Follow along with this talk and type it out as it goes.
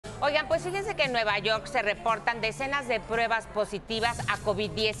Oigan, pues fíjense que en Nueva York se reportan decenas de pruebas positivas a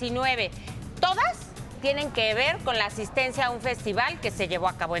COVID-19. Todas tienen que ver con la asistencia a un festival que se llevó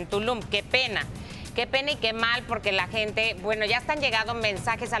a cabo en Tulum. Qué pena y qué mal, porque la gente, bueno, ya están llegando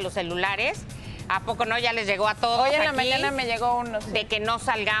mensajes a los celulares. ¿A poco no? Ya les llegó a todos. Hoy en la aquí mañana me llegó uno. Sí. De que no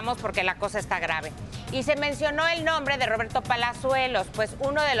salgamos porque la cosa está grave. Y se mencionó el nombre de Roberto Palazuelos, pues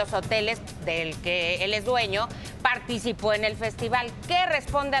uno de los hoteles del que él es dueño participó en el festival. ¿Qué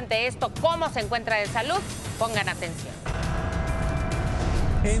responde ante esto? ¿Cómo se encuentra de salud? Pongan atención.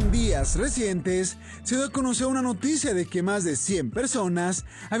 En días recientes se dio a conocer una noticia de que más de 100 personas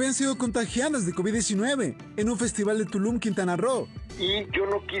habían sido contagiadas de COVID-19 en un festival de Tulum, Quintana Roo. Y yo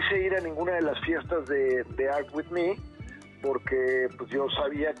no quise ir a ninguna de las fiestas de Art With Me porque pues yo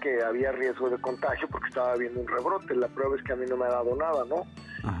sabía que había riesgo de contagio porque estaba habiendo un rebrote. La prueba es que a mí no me ha dado nada, ¿no?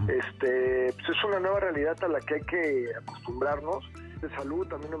 Pues es una nueva realidad a la que hay que acostumbrarnos. De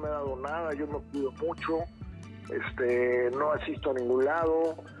salud a mí no me ha dado nada, yo me cuido mucho. No asisto a ningún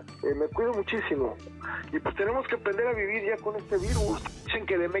lado, me cuido muchísimo y pues tenemos que aprender a vivir ya con este virus. Dicen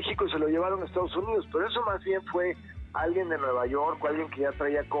que de México se lo llevaron a Estados Unidos, pero eso más bien fue alguien de Nueva York o alguien que ya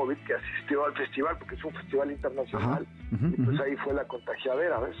traía COVID que asistió al festival, porque es un festival internacional. Y pues ahí fue la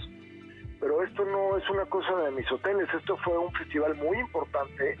contagiadera, ¿ves? Pero esto no es una cosa de mis hoteles, esto fue un festival muy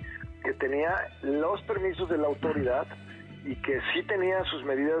importante que tenía los permisos de la autoridad y que sí tenía sus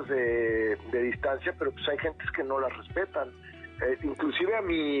medidas de distancia, pero pues hay gentes que no las respetan. Inclusive a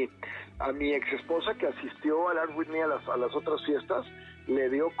mi ex esposa que asistió al Art With Me a las otras fiestas, le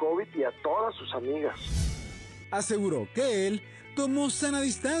dio COVID y a todas sus amigas. Aseguró que él tomó sana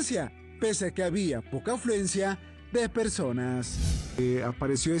distancia, pese a que había poca afluencia de personas.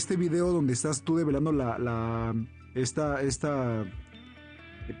 Apareció este video donde estás tú develando esta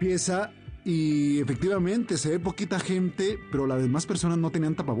pieza. Y efectivamente se ve poquita gente, pero las demás personas no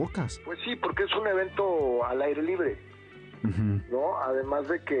tenían tapabocas. Pues sí, porque es un evento al aire libre, ¿no? Además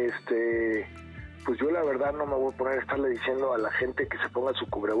de que, pues yo la verdad no me voy a poner a estarle diciendo a la gente que se ponga su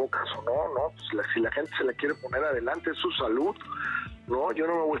cubrebocas o no, pues si la gente se la quiere poner adelante, es su salud, ¿no? Yo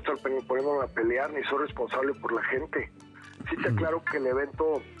no me voy a estar poniéndome a pelear ni soy responsable por la gente. Sí te aclaro que el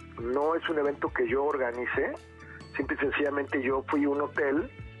evento no es un evento que yo organicé, simple y sencillamente yo fui a un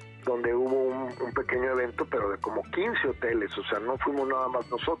hotel donde hubo un pequeño evento, pero de como 15 hoteles, o sea, no fuimos nada más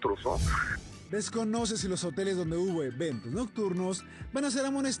nosotros, ¿no? Desconoce si los hoteles donde hubo eventos nocturnos van a ser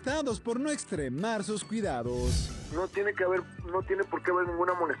amonestados por no extremar sus cuidados. No tiene por qué haber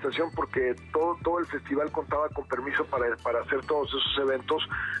ninguna amonestación porque todo el festival contaba con permiso para hacer todos esos eventos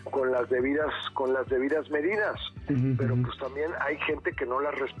con las debidas medidas. Pero pues también hay gente que no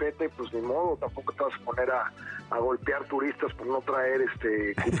las respeta y pues ni modo, tampoco te vas a poner a golpear turistas por no traer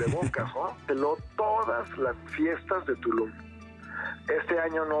cubrebocas, ¿no? Todas las fiestas de Tulum. Este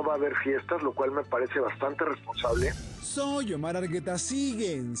año no va a haber fiestas, lo cual me parece bastante responsable. Soy Omar Argueta,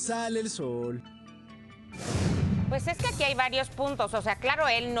 siguen Sale el Sol. Pues es que aquí hay varios puntos, o sea, claro,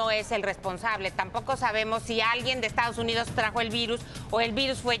 él no es el responsable, tampoco sabemos si alguien de Estados Unidos trajo el virus o el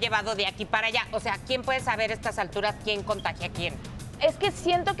virus fue llevado de aquí para allá, o sea, ¿quién puede saber a estas alturas quién contagia a quién? Es que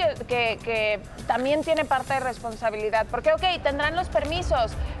siento que también tiene parte de responsabilidad, porque ok, tendrán los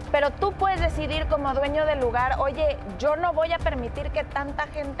permisos, pero tú puedes decidir como dueño del lugar, oye, yo no voy a permitir que tanta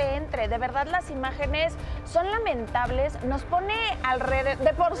gente entre. De verdad las imágenes son lamentables, nos pone alrededor,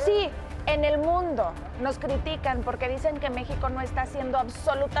 de por sí, en el mundo nos critican porque dicen que México no está haciendo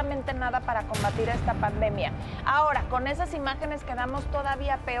absolutamente nada para combatir esta pandemia. Ahora, con esas imágenes quedamos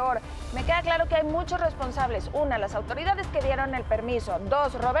todavía peor. Me queda claro que hay muchos responsables. Una, las autoridades que dieron el permiso.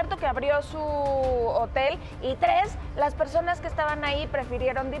 Dos, Roberto que abrió su hotel. Y tres, las personas que estaban ahí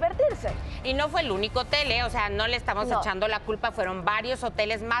prefirieron divertirse. Y no fue el único hotel, o sea, no le estamos echando la culpa, fueron varios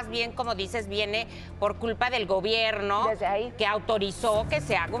hoteles, más bien, como dices, viene por culpa del gobierno. Desde ahí. Que autorizó que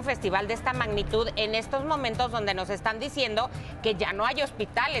se haga un festival de esta magnitud en estos momentos donde nos están diciendo que ya no hay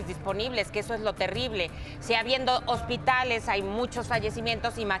hospitales disponibles, que eso es lo terrible. Si habiendo hospitales hay muchos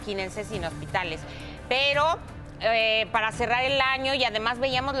fallecimientos, imagínense sin hospitales. Pero para cerrar el año, y además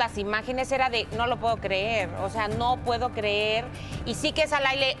veíamos las imágenes, era de no lo puedo creer, o sea, no puedo creer. Y sí que es al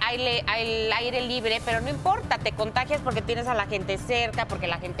aire libre, pero no importa, te contagias porque tienes a la gente cerca, porque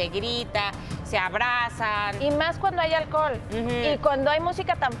la gente grita, se abrazan. Y más cuando hay alcohol. Y cuando hay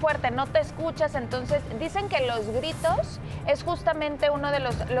música tan fuerte, no te escuchas. Entonces, dicen que los gritos es justamente uno de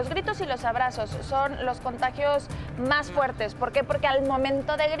los gritos y los abrazos son los contagios más fuertes. ¿Por qué? Porque al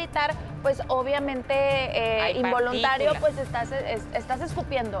momento de gritar, pues obviamente involuntario, pues estás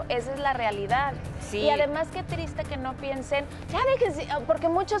escupiendo. Esa es la realidad. Sí. Y además, qué triste que no piensen, ya déjense, porque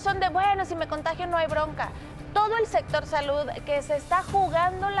muchos son de, bueno, si me contagio no hay bronca. todo el sector salud que se está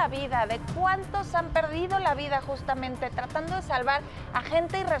jugando la vida, de cuántos han perdido la vida justamente tratando de salvar a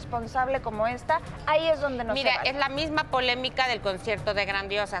gente irresponsable como esta, ahí es donde nos Mira, es la misma polémica del concierto de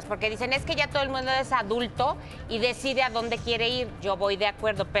Grandiosas, porque dicen, es que ya todo el mundo es adulto y decide a dónde quiere ir. Yo voy de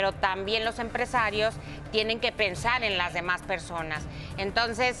acuerdo, pero también los empresarios tienen que pensar en las demás personas.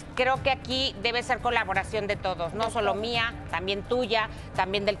 Entonces, creo que aquí debe ser colaboración de todos, no solo mía, también tuya,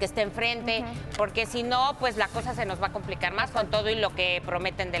 también del que esté enfrente, porque si no, pues la cosa se nos va a complicar más con todo y lo que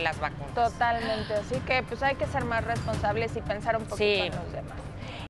prometen de las vacunas. Totalmente, así que pues hay que ser más responsables y pensar un poquito en los demás.